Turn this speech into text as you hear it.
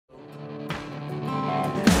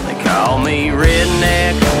me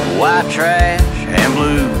redneck, white trash, and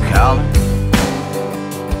blue collar.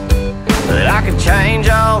 But I could change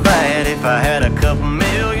all that if I had a couple $1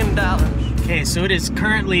 million. Okay, so it is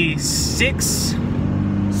currently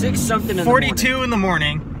 6:42 in the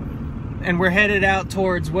morning, and we're headed out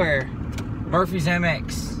towards where? Murphy's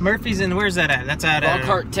MX. Murphy's, and where's that at? That's at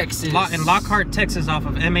Lockhart, Texas. In Lockhart, Texas, off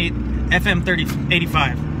of FM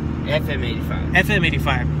 85. FM 85. FM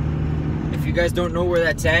 85. If you guys don't know where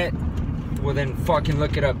that's at, well then fucking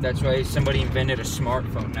look it up. That's why somebody invented a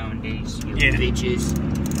smartphone nowadays. You bitches.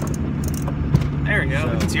 There we go.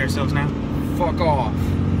 We can see ourselves now. Fuck off.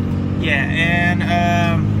 Yeah, and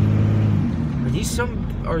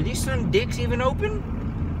are these some dicks even open?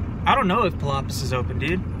 I don't know if Palapis is open,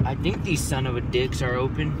 dude. I think these son of a dicks are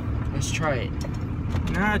open. Let's try it.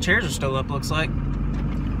 Nah, chairs are still up, looks like.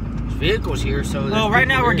 There's vehicles here, so. Well, right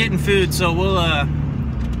now we're getting food, so we'll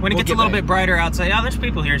when it gets a little bit brighter outside. Yeah, there's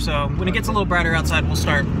people here, so when it gets a little brighter outside, we'll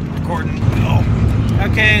start recording. Oh.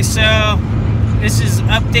 Okay, so this is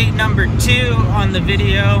update number 2 on the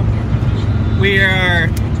video.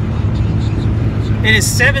 It is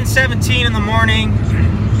 7:17 in the morning,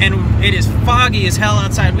 and it is foggy as hell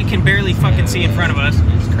outside. We can barely fucking see in front of us.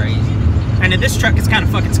 It's crazy. And in this truck, it's kind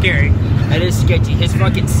of fucking scary. That is sketchy. His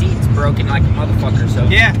fucking seat's broken like a motherfucker, so.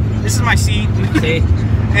 Yeah, this is my seat. See?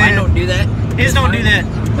 Mine don't do that. His don't do that.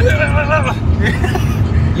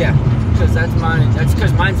 Yeah, because that's mine. That's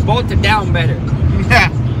because mine's bolted down better.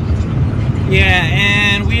 Yeah,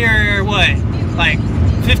 and we are, what, like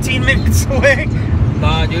 15 minutes away?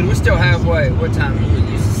 Nah, dude, we still have, what time?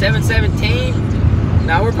 7:17?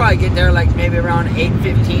 Now we're probably getting there like maybe around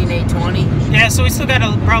 8:15, 8:20. Yeah, so we still got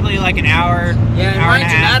probably like an hour. Yeah, and mind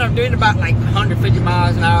you, that I'm doing about like 150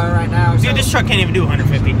 miles an hour right now. Dude, this truck can't even do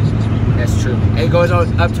 150. That's true. It goes up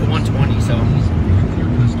to 120, so.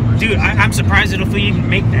 Dude, I'm surprised it'll even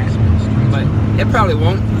make that. But it probably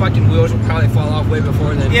won't. Fucking wheels will probably fall off way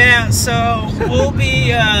before then. Yeah, so we'll be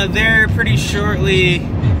there pretty shortly.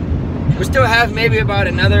 We still have maybe about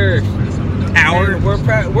another hour.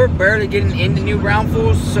 We're barely getting into New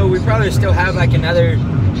Braunfels, so we probably still have like another,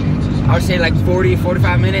 I would say like 40,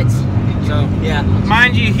 45 minutes. So, yeah.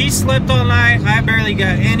 Mind you, he slept all night. I barely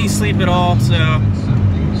got any sleep at all, so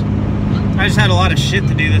I just had a lot of shit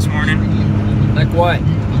to do this morning. Like what?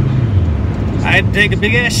 I had to take a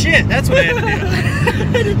big ass shit. That's what I had to do. I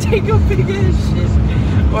had to take a big ass shit.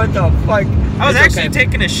 What the fuck? I was actually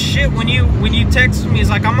taking a shit when you texted me. It's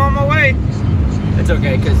like, I'm on my way. It's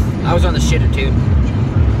okay, cause I was on the shitter too.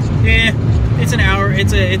 Yeah, it's an hour.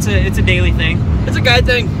 It's a daily thing. It's a guy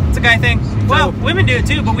thing. It's a guy thing. Well, women do it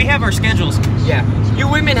too, but we have our schedules. Yeah, you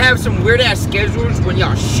women have some weird ass schedules when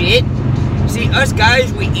y'all shit. See, us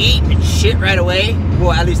guys, we eat and shit right away.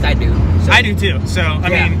 Well, at least I do. So, I do too. So I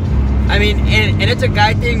mean, and it's a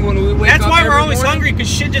guy thing when we wake up. That's why we're always morning. hungry, because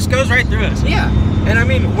shit just goes right through us. Yeah, and I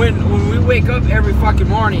mean, when we wake up every fucking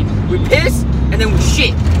morning, we piss and then we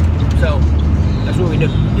shit. So that's what we do.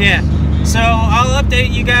 Yeah. So I'll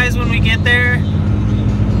update you guys when we get there.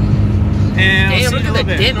 And damn, look at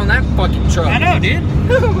that dent on that fucking truck. I know, dude.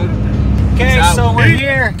 Okay, so we're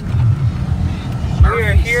here.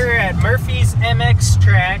 We're here at Murphy's MX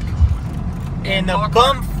track in the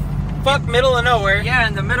bumfuck middle of nowhere. Yeah,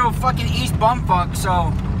 in the middle of fucking East Bumfuck.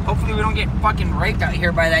 So hopefully we don't get fucking raped out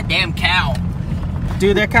here by that damn cow.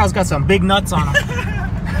 Dude, that cow's got some big nuts on him.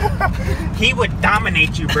 He would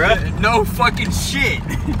dominate you, bro. No fucking shit.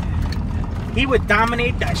 He would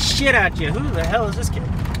dominate the shit out you. Who the hell is this kid?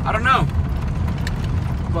 I don't know.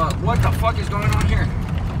 But what the fuck is going on here?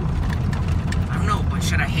 I don't know, but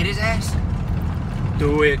should I hit his ass?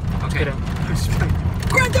 Do it. Okay.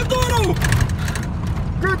 Grand Theft Auto!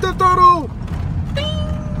 Grand Theft Auto!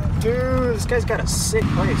 Dude, this guy's got a sick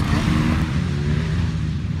place, man.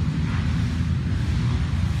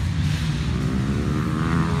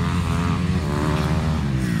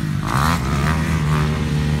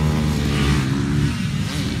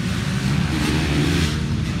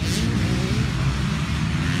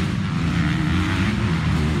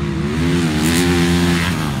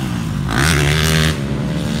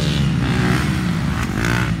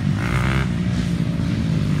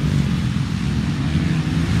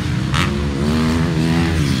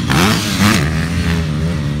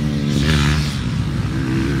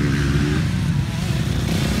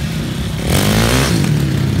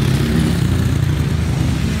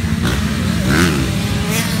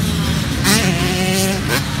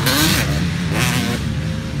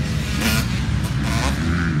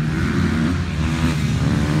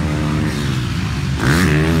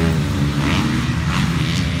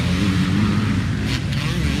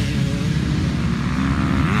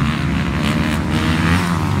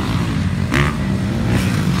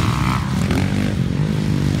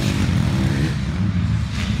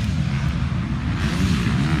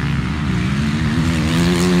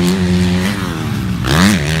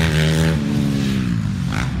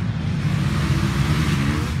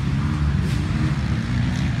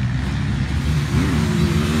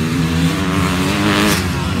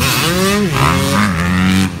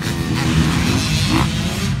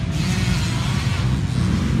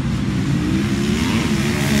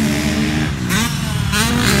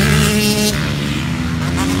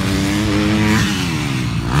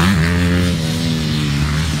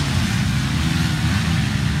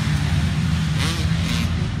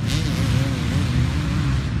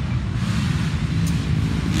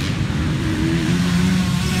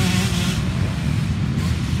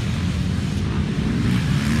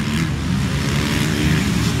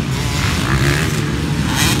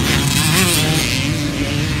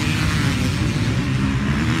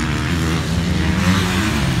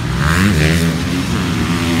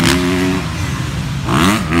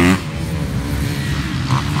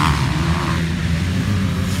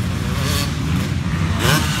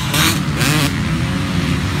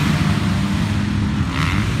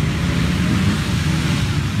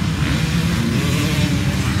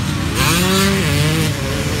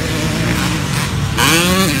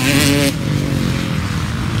 Peace.